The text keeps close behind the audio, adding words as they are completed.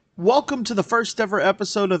Welcome to the first ever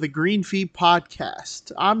episode of the Green Fee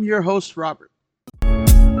Podcast. I'm your host, Robert.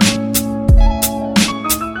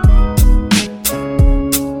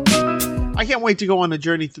 I can't wait to go on a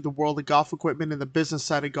journey through the world of golf equipment and the business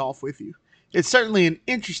side of golf with you. It's certainly an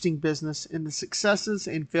interesting business, and the successes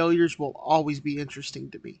and failures will always be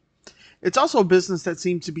interesting to me. It's also a business that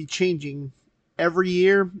seems to be changing every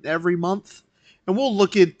year, every month, and we'll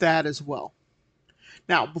look at that as well.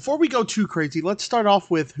 Now, before we go too crazy, let's start off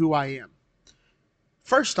with who I am.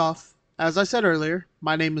 First off, as I said earlier,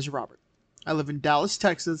 my name is Robert. I live in Dallas,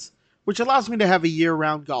 Texas, which allows me to have a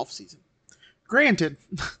year-round golf season. Granted,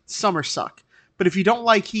 summers suck, but if you don't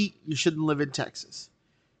like heat, you shouldn't live in Texas.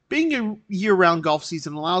 Being a year-round golf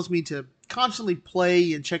season allows me to constantly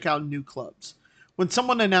play and check out new clubs. When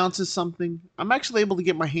someone announces something, I'm actually able to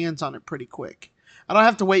get my hands on it pretty quick. I don't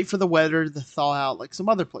have to wait for the weather to thaw out like some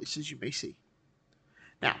other places you may see.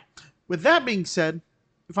 Now, with that being said,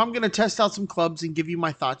 if I'm going to test out some clubs and give you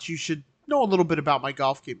my thoughts, you should know a little bit about my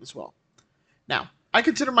golf game as well. Now, I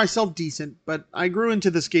consider myself decent, but I grew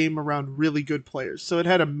into this game around really good players, so it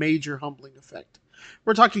had a major humbling effect.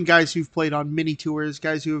 We're talking guys who've played on mini tours,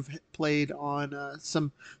 guys who've played on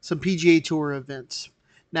some PGA Tour events.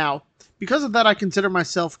 Now, because of that, I consider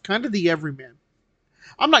myself kind of the everyman.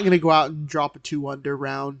 I'm not going to go out and drop a 2-under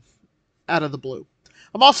round out of the blue.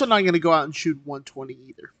 I'm also not going to go out and shoot 120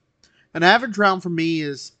 either. An average round for me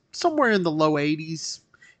is somewhere in the low 80s.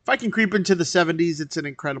 If I can creep into the 70s, it's an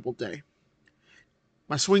incredible day.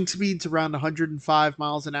 My swing speed's around 105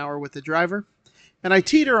 miles an hour with the driver, and I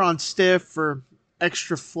teeter on stiff for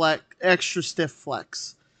extra stiff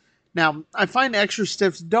flex. Now, I find extra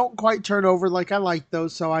stiffs don't quite turn over like I like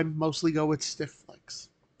those, so I mostly go with stiff flex.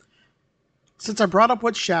 Since I brought up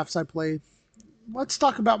what shafts I play, let's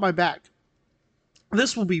talk about my bag.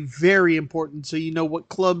 This will be very important so you know what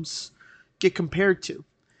clubs get compared to.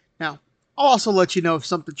 Now, I'll also let you know if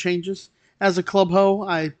something changes. As a club hoe,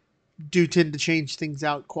 I do tend to change things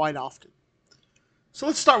out quite often. So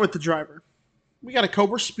let's start with the driver. We got a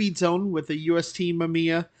Cobra Speed Zone with a UST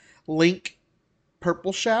Mamiya Link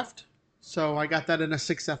purple shaft. So I got that in a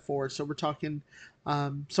 6F4. So we're talking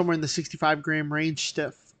somewhere in the 65 gram range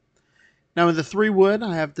stiff. Now in the 3-wood,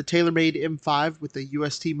 I have the TaylorMade M5 with the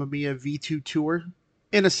UST Mamiya V2 Tour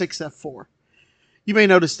in a 6F4. You may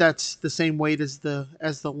notice that's the same weight as the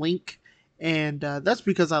Link, and that's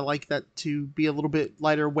because I like that to be a little bit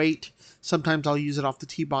lighter weight. Sometimes I'll use it off the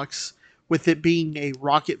tee box. With it being a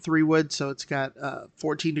Rocket 3-wood, so it's got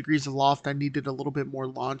 14 degrees of loft, I needed a little bit more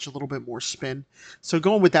launch, a little bit more spin. So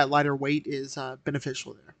going with that lighter weight is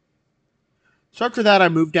beneficial there. So after that, I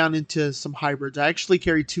moved down into some hybrids. I actually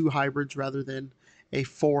carry 2 hybrids rather than a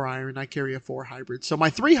 4-iron. I carry a 4 hybrid. So my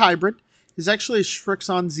 3 hybrid is actually a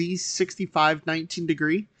Srixon Z65 19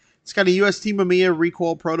 degree. It's got a UST Mamiya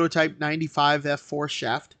Recoil Prototype 95 F4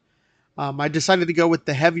 shaft. I decided to go with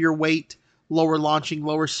the heavier weight, lower launching,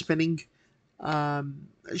 lower spinning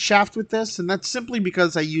shaft with this, and that's simply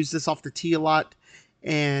because I use this off the tee a lot,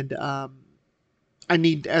 and I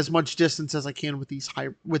need as much distance as I can with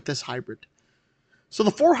this hybrid. So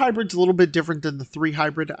the 4 hybrid's a little bit different than the 3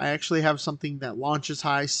 hybrid. I actually have something that launches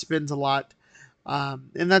high, spins a lot,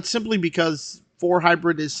 and that's simply because 4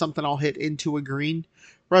 hybrid is something I'll hit into a green,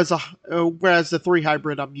 whereas the 3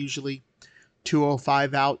 hybrid I'm usually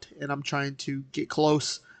 205 out, and I'm trying to get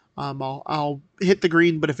close. I'll hit the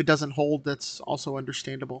green, but if it doesn't hold, that's also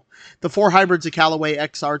understandable. The 4 hybrid's a Callaway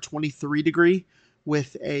XR 23 degree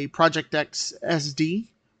with a Project X SD,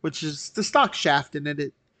 which is the stock shaft in it.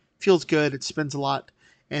 It feels good, it spins a lot,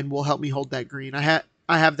 and will help me hold that green. I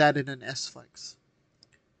have that in an S-Flex.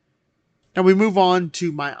 Now we move on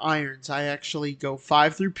to my irons. I actually go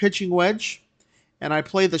 5 through pitching wedge, and I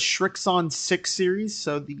play the Srixon 6 series,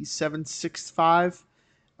 so the 765.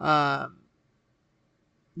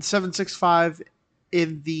 765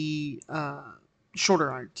 in the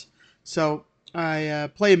shorter irons. So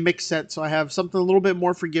I play a mix set, so I have something a little bit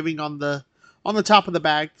more forgiving on the top of the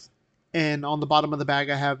bag, and on the bottom of the bag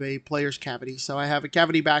I have a player's cavity. So I have a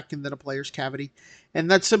cavity back and then a player's cavity, and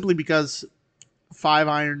that's simply because 5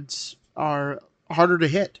 irons are harder to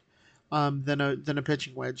hit than a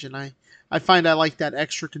pitching wedge, and I find I like that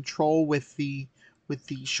extra control with the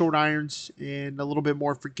short irons and a little bit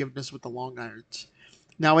more forgiveness with the long irons.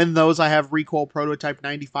 Now in those I have Recoil Prototype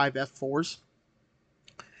 95 F4s.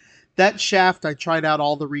 That shaft, I tried out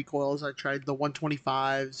all the recoils. I tried the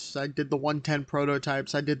 125s, I did the 110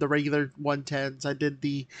 prototypes, I did the regular 110s, I did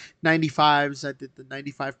the 95s, I did the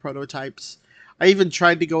 95 prototypes. I even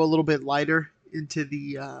tried to go a little bit lighter into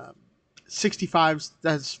the 65s.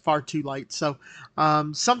 That's far too light. So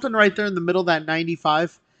something right there in the middle, that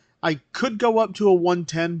 95. I could go up to a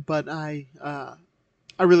 110, but I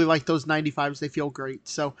really like those 95s. They feel great.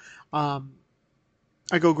 So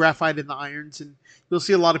I go graphite in the irons, and you'll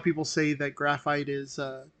see a lot of people say that graphite is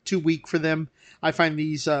too weak for them. I find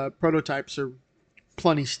these prototypes are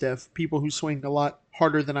plenty stiff. People who swing a lot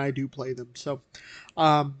harder than I do play them. So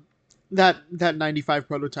um, that 95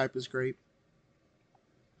 prototype is great.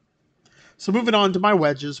 So moving on to my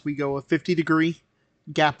wedges, we go a 50-degree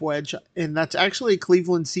gap wedge, and that's actually a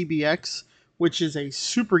Cleveland CBX, which is a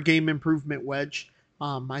super game improvement wedge.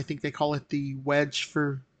 I think they call it the wedge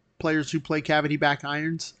for players who play cavity back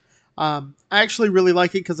irons. I actually really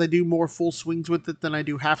like it because I do more full swings with it than I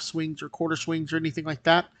do half swings or quarter swings or anything like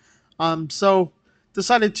that. So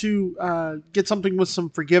decided to get something with some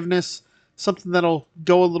forgiveness, something that'll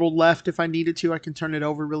go a little left if I needed to. I can turn it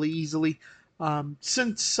over really easily.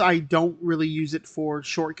 Since I don't really use it for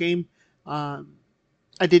short game, um,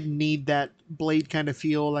 I didn't need that blade kind of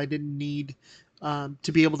feel. I didn't need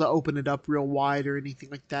to be able to open it up real wide or anything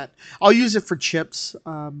like that. I'll use it for chips,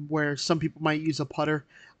 where some people might use a putter.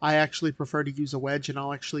 I actually prefer to use a wedge, and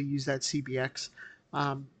I'll actually use that CBX.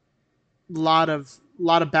 Um, lot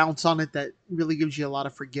of bounce on it that really gives you a lot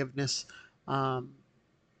of forgiveness. Um,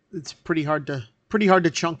 it's pretty hard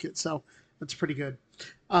to chunk it, so that's pretty good.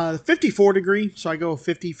 54 degree, so I go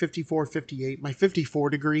 50, 54, 58. My 54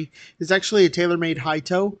 degree is actually a TaylorMade high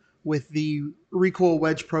toe with the Recoil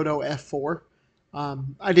Wedge Proto F4.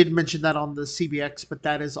 I didn't mention that on the CBX, but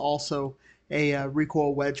that is also a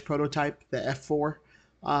Recoil Wedge prototype, the F4.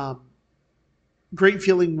 Um, Great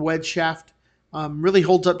feeling wedge shaft. Really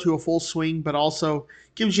holds up to a full swing, but also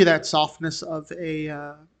gives you that softness of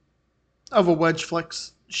a wedge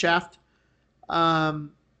flex shaft.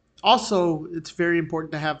 Um, Also, it's very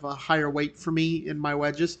important to have a higher weight for me in my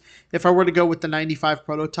wedges. If I were to go with the 95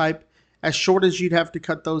 prototype, as short as you'd have to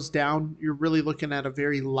cut those down, you're really looking at a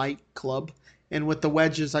very light club. And with the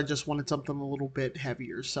wedges, I just wanted something a little bit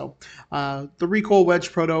heavier. So the Recoil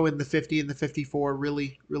Wedge Proto in the 50 and the 54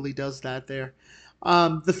 really does that there.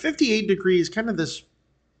 The 58 degree is kind of this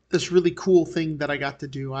really cool thing that I got to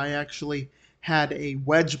do. I actually had a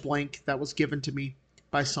wedge blank that was given to me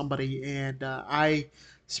by somebody, and I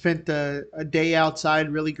spent a day outside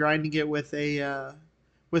really grinding it with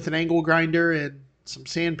an angle grinder and some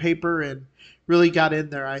sandpaper, and really got in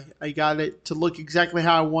there. I got it to look exactly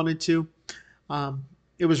how I wanted to.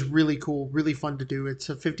 It was really cool, really fun to do. It's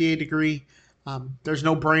a 58 degree. There's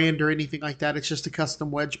no brand or anything like that. It's just a custom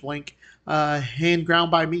wedge blank, hand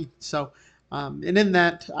ground by me. So, and in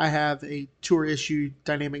that, I have a tour issue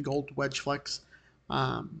Dynamic Gold wedge flex.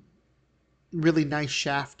 Um, Really nice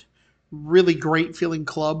shaft, really great feeling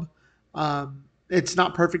club. It's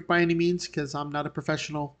not perfect by any means because I'm not a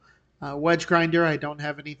professional wedge grinder. I don't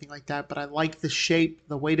have anything like that, but I like the shape,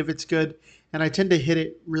 the weight of it's good, and I tend to hit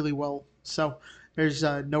it really well. So there's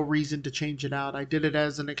no reason to change it out. I did it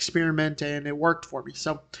as an experiment and it worked for me.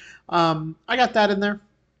 So I got that in there.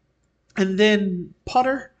 And then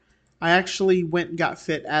putter, I actually went and got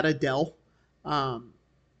fit at Adele. Um,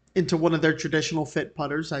 Into one of their traditional fit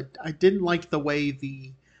putters. I didn't like the way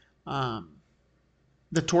um,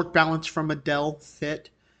 the torque balance from Adele fit,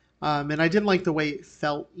 and I didn't like the way it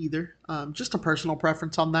felt either. Just a personal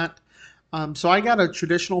preference on that. So I got a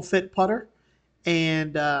traditional fit putter,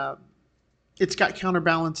 and it's got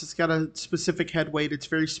counterbalance. It's got a specific head weight. It's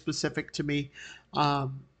very specific to me.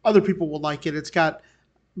 Other people will like it. It's got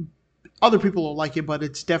other people will like it, but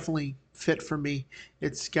it's definitely fit for me.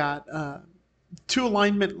 It's got two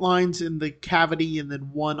alignment lines in the cavity and then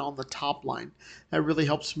one on the top line. That really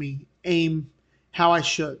helps me aim how I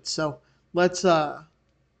should. So let's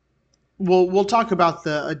we'll talk about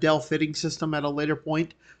the Adele fitting system at a later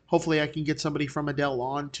point. Hopefully, I can get somebody from Adele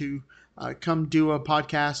on to come do a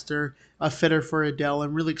podcast or a fitter for Adele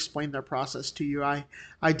and really explain their process to you.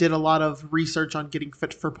 I did a lot of research on getting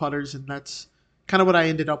fit for putters, and that's kind of what I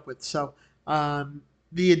ended up with. So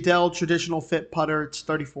the Adele traditional fit putter, it's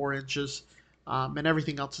 34 inches, and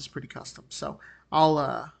everything else is pretty custom. So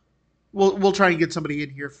I'll we'll try and get somebody in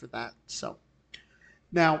here for that. So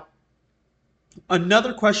now,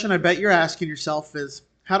 another question I bet you're asking yourself is,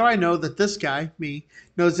 how do I know that this guy, me,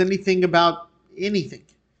 knows anything about anything?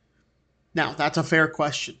 Now, that's a fair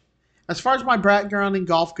question. As far as my background in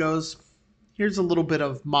golf goes, here's a little bit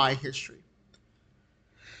of my history.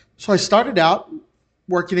 So I started out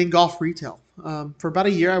working in golf retail. For about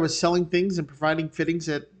a year, I was selling things and providing fittings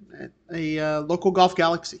at a local Golf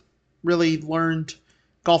Galaxy. Really learned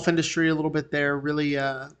golf industry a little bit there. Really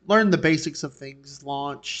learned the basics of things,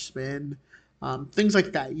 launch, spin, things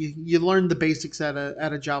like that. You learn the basics at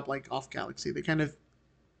a job like Golf Galaxy. They kind of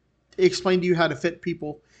explain to you how to fit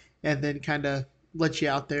people, and then kind of let you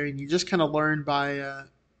out there, and you just kind of learn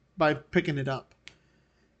by picking it up.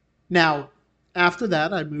 Now, after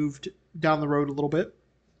that, I moved down the road a little bit,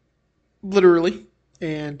 literally,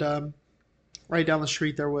 and right down the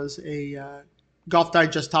street there was a Golf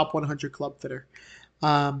Digest Top 100 Club Fitter.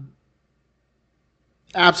 Um,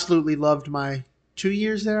 Absolutely loved my 2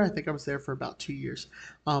 years there. I think I was there for about 2 years.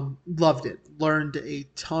 Loved it. Learned a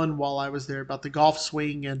ton while I was there about the golf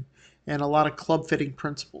swing and a lot of club fitting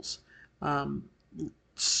principles. Um,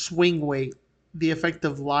 Swing weight, the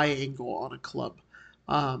effective lie angle on a club.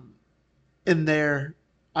 Um, in there,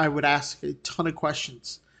 I would ask a ton of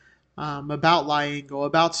questions about lie angle,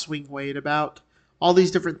 about swing weight, about all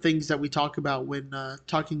these different things that we talk about when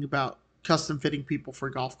talking about custom fitting people for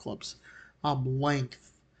golf clubs.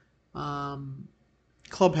 Length, um,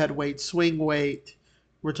 club head weight, swing weight.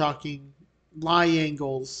 We're talking lie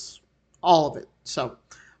angles, all of it. So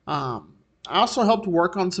I also helped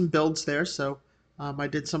work on some builds there. So I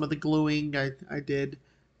did some of the gluing. I did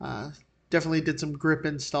uh, definitely did some grip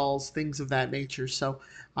installs, things of that nature. So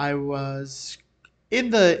I was in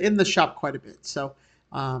the shop quite a bit. So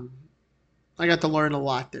um, I got to learn a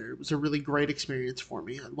lot there. It was a really great experience for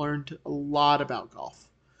me. I learned a lot about golf.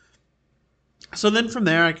 So then from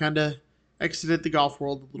there, I kind of exited the golf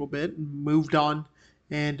world a little bit and moved on.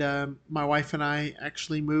 And my wife and I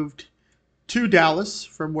actually moved to Dallas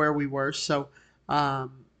from where we were. So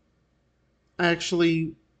um, I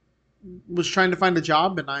actually was trying to find a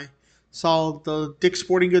job, and I saw the Dick's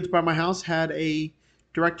Sporting Goods by my house had a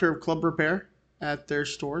director of club repair at their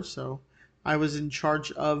store. So I was in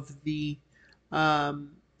charge of the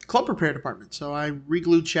um, club repair department. So I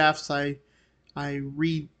re-glued shafts. I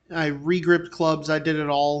re-gripped clubs. I did it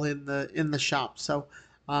all in the shop. So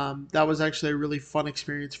that was actually a really fun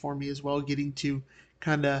experience for me as well, getting to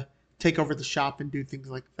kind of take over the shop and do things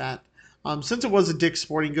like that. Since it was a Dick's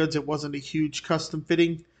Sporting Goods, it wasn't a huge custom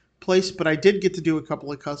fitting place, but I did get to do a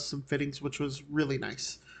couple of custom fittings, which was really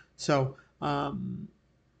nice. So I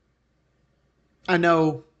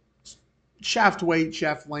know shaft weight,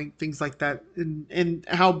 shaft length, things like that, and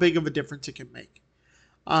how big of a difference it can make.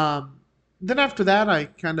 Um, then after that, I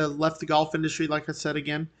kind of left the golf industry, like I said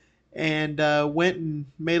again, and went and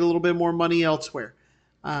made a little bit more money elsewhere.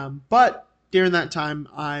 But during that time,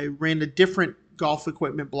 I ran a different golf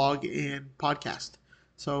equipment blog and podcast.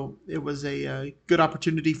 So it was a good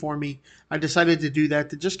opportunity for me. I decided to do that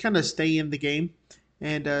to just kind of stay in the game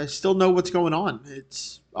and still know what's going on.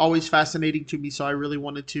 It's always fascinating to me, so I really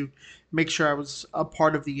wanted to make sure I was a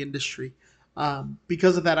part of the industry.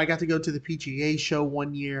 Because of that, I got to go to the PGA show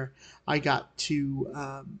one year. I got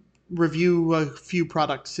to review a few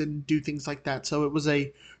products and do things like that. So it was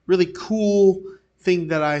a really cool thing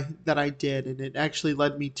that I did, and it actually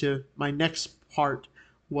led me to my next part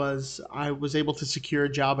was I was able to secure a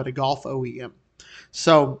job at a golf OEM.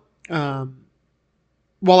 So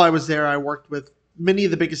while I was there, I worked with many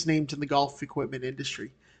of the biggest names in the golf equipment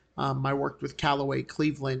industry. I worked with Callaway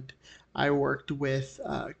Cleveland. I worked with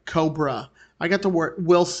Cobra. I got to work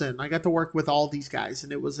Wilson. I got to work with all these guys,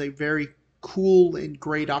 and it was a very cool and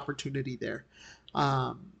great opportunity there.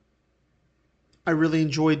 Um, I really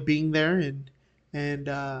enjoyed being there and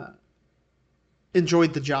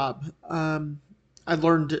enjoyed the job. I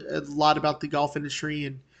learned a lot about the golf industry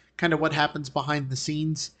and kind of what happens behind the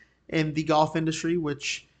scenes in the golf industry,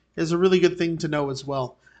 which is a really good thing to know as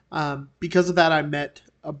well. Because of that, I met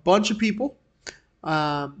a bunch of people,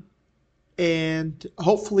 um, and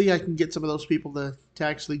hopefully, I can get some of those people to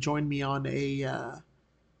actually join me on a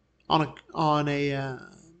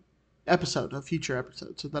episode, a future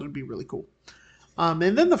episode. So that would be really cool.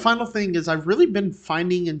 And then the final thing is I've really been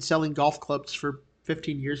finding and selling golf clubs for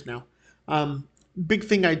 15 years now. Um, Big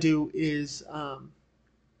thing I do is I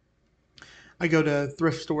go to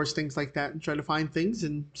thrift stores, things like that, and try to find things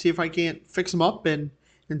and see if I can't fix them up and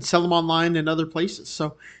sell them online in other places.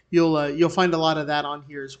 So you'll find a lot of that on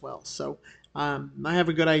here as well. So I have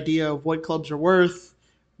a good idea of what clubs are worth,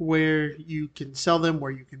 where you can sell them,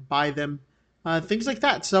 where you can buy them, things like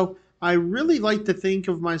that. So I really like to think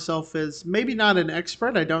of myself as maybe not an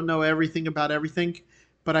expert. I don't know everything about everything,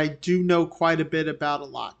 but I do know quite a bit about a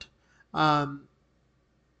lot. Um,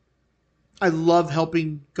 I love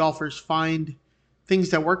helping golfers find things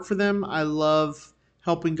that work for them. I love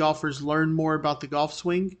helping golfers learn more about the golf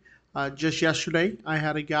swing. Just yesterday, I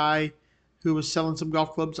had a guy who was selling some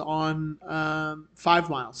golf clubs on 5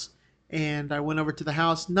 miles, and I went over to the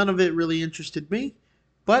house. None of it really interested me,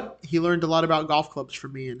 but he learned a lot about golf clubs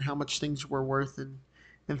from me and how much things were worth and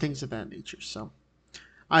things of that nature. So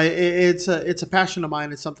it's a passion of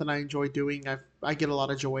mine. It's something I enjoy doing. I get a lot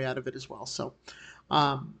of joy out of it as well.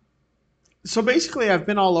 Um, so basically, I've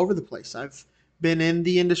been all over the place. I've been in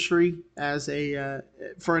the industry as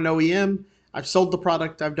for an OEM. I've sold the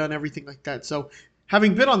product. I've done everything like that. So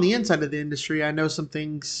having been on the inside of the industry, I know some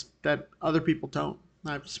things that other people don't.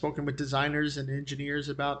 I've spoken with designers and engineers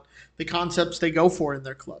about the concepts they go for in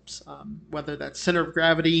their clubs, whether that's center of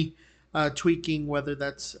gravity tweaking, whether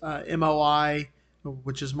that's MOI,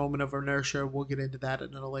 which is moment of inertia. We'll get into that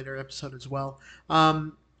in a later episode as well.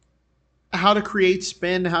 How to create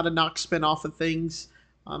spin, how to knock spin off of things.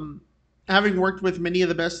 Um, Having worked with many of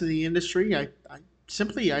the best in the industry, I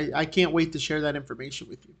can't wait to share that information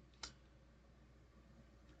with you.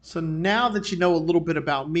 So now that you know a little bit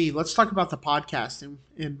about me, let's talk about the podcast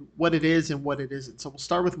and what it is and what it isn't. So we'll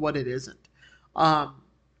start with what it isn't. Um,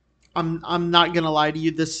 I'm not gonna lie to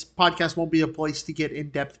you. This podcast won't be a place to get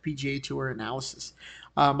in-depth PGA Tour analysis.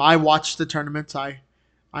 I watch the tournaments. I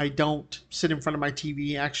don't sit in front of my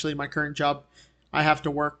TV. Actually, my current job, I have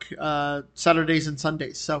to work Saturdays and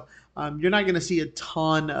Sundays. So you're not gonna see a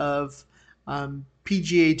ton of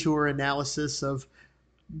PGA Tour analysis of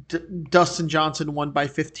Dustin Johnson won by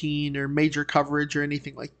 15 or major coverage or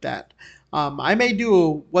anything like that. I may do a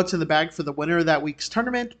what's in the bag for the winner of that week's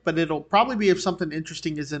tournament, but it'll probably be if something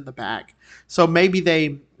interesting is in the bag. So maybe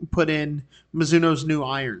they put in Mizuno's new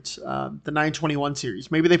irons, the 921 series.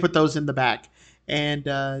 Maybe they put those in the bag. And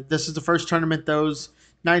this is the first tournament those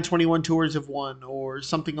 921 tours have won or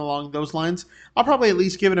something along those lines. I'll probably at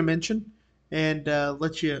least give it a mention and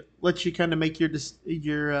let you kind of make your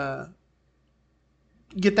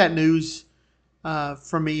get that news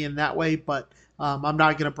from me in that way, but I'm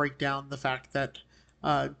not going to break down the fact that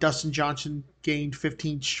Dustin Johnson gained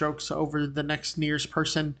 15 strokes over the next nearest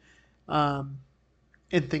person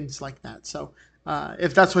and things like that. So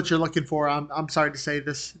if that's what you're looking for, I'm sorry to say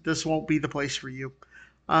this won't be the place for you.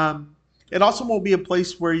 It also won't be a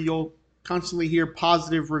place where you'll constantly hear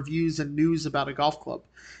positive reviews and news about a golf club.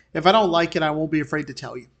 If I don't like it, I won't be afraid to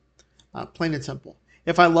tell you. Plain and simple.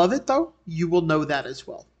 If I love it though, you will know that as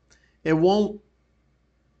well. It won't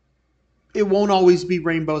always be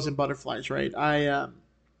rainbows and butterflies, right?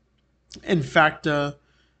 In fact, a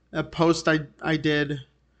post I did a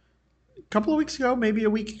couple of weeks ago, maybe a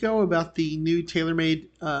week ago, about the new TaylorMade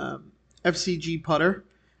FCG putter.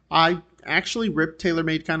 I actually ripped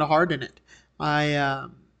TaylorMade kind of hard in it. I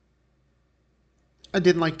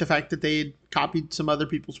didn't like the fact that they had copied some other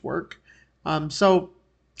people's work. So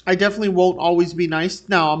I definitely won't always be nice.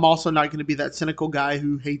 Now, I'm also not going to be that cynical guy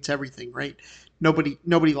who hates everything, right?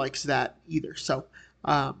 Nobody likes that either. So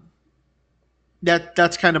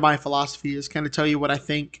that's kind of my philosophy, is kind of tell you what I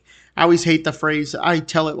think. I always hate the phrase "I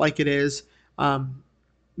tell it like it is,"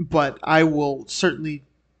 but I will certainly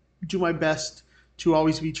do my best to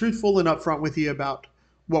always be truthful and upfront with you about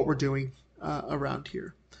what we're doing around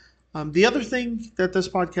here. The other thing that this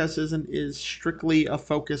podcast isn't is strictly a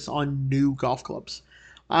focus on new golf clubs.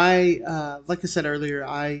 Like I said earlier,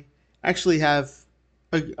 I actually have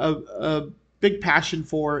a big passion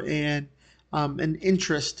for and an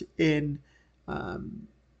interest in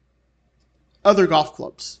other golf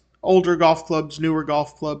clubs, older golf clubs, newer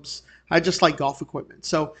golf clubs. I just like golf equipment.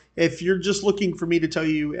 So if you're just looking for me to tell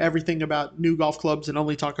you everything about new golf clubs and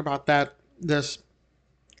only talk about that, this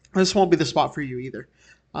won't be the spot for you either.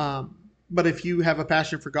 But if you have a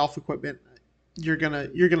passion for golf equipment, you're gonna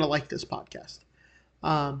like this podcast.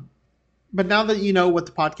 But now that you know what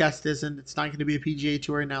the podcast is, and it's not going to be a PGA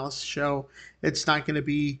Tour analysis show, it's not going to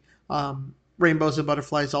be rainbows and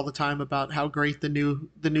butterflies all the time about how great the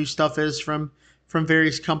new stuff is from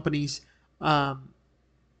various companies.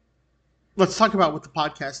 Let's talk about what the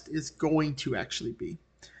podcast is going to actually be.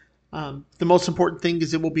 The most important thing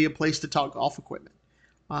is it will be a place to talk golf equipment.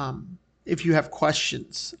 If you have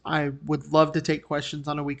questions, I would love to take questions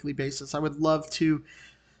on a weekly basis. I would love to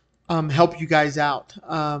help you guys out.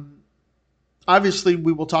 Obviously,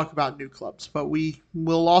 we will talk about new clubs, but we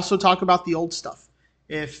will also talk about the old stuff.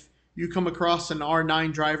 If you come across an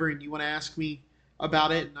R9 driver and you want to ask me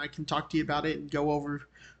about it, and I can talk to you about it and go over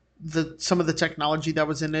some of the technology that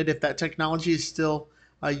was in it, if that technology is still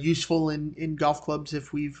useful in golf clubs,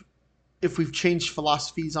 if we've changed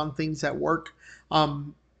philosophies on things that work,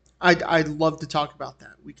 I'd love to talk about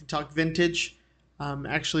that. We can talk vintage.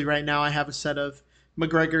 Actually, right now I have a set of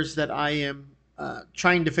McGregors that I am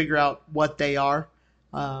trying to figure out what they are.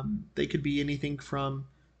 They could be anything from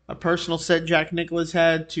a personal set Jack Nicklaus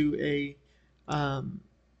had to a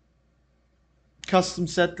custom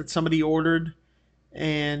set that somebody ordered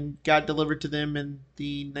and got delivered to them in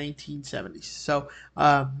the 1970s. So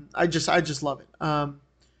I just love it.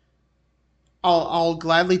 I'll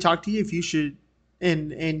gladly talk to you if you should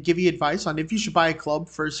and give you advice on if you should buy a club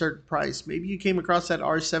for a certain price. Maybe you came across that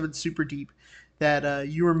R7 Super Deep that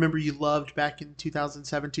you remember you loved back in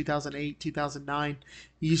 2007, 2008, 2009.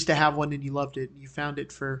 You used to have one and you loved it, and you found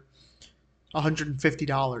it for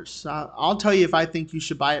 $150. I'll tell you if I think you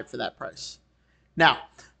should buy it for that price. Now,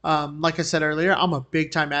 like I said earlier, I'm a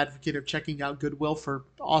big time advocate of checking out Goodwill for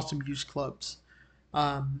awesome used clubs.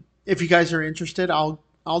 If you guys are interested,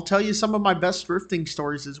 I'll tell you some of my best thrifting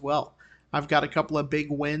stories as well. I've got a couple of big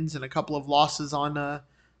wins and a couple of losses on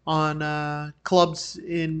clubs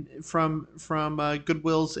in from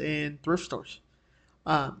Goodwills and thrift stores.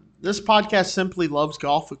 This podcast simply loves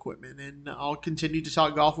golf equipment, and I'll continue to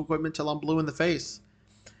talk golf equipment till I'm blue in the face.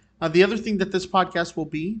 The other thing that this podcast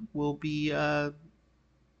will be a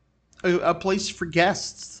place for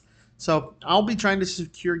guests. So I'll be trying to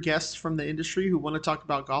secure guests from the industry who want to talk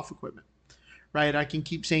about golf equipment. Right? I can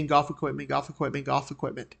keep saying golf equipment, golf equipment, golf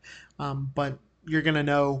equipment, but you're gonna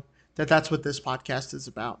know that that's what this podcast is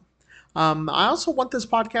about. I also want this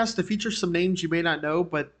podcast to feature some names you may not know,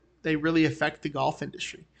 but they really affect the golf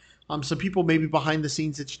industry. Some people maybe behind the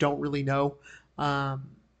scenes that you don't really know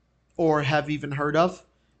or have even heard of.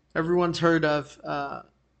 Everyone's heard of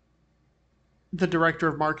the director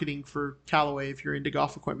of marketing for Callaway if you're into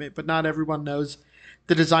golf equipment, but not everyone knows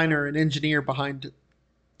the designer and engineer behind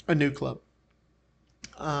a new club.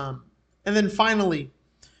 And then finally,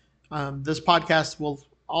 this podcast will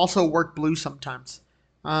also work blue sometimes.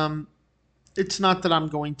 It's not that I'm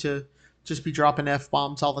going to just be dropping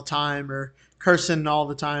F-bombs all the time or cursing all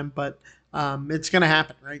the time, but it's going to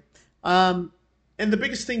happen, right? And the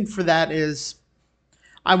biggest thing for that is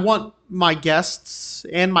I want my guests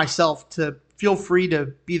and myself to feel free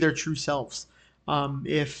to be their true selves.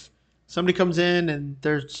 If somebody comes in and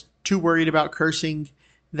they're too worried about cursing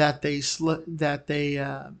that they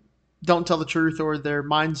don't tell the truth, or their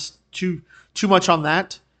mind's too much on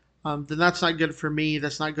that, then that's not good for me.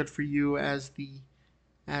 That's not good for you as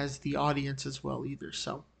the audience as well either.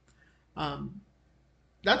 So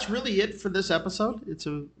that's really it for this episode. It's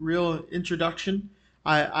a real introduction.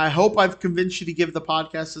 I hope I've convinced you to give the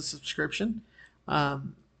podcast a subscription.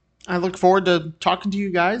 I look forward to talking to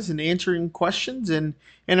you guys and answering questions and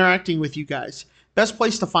interacting with you guys. Best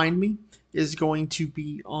place to find me is going to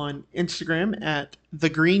be on Instagram at The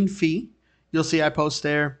Green Fee. You'll see I post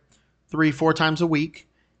there 3-4 times a week.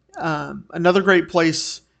 Another great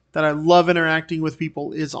place that I love interacting with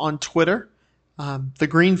people is on Twitter. The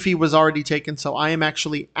Green Fee was already taken, so I am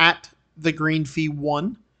actually at The Green Fee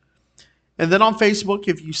 1. And then on Facebook,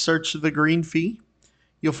 if you search The Green Fee,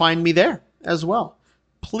 you'll find me there as well.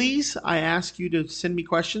 Please, I ask you to send me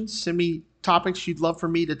questions, send me topics you'd love for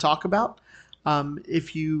me to talk about.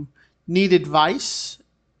 If you need advice,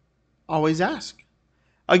 always ask.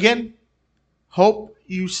 Again, hope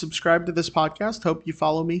you subscribe to this podcast. Hope you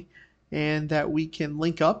follow me and that we can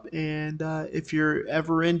link up. And if you're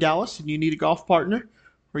ever in Dallas and you need a golf partner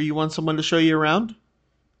or you want someone to show you around,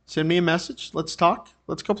 send me a message. Let's talk.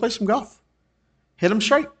 Let's go play some golf. Hit them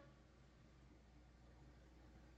straight.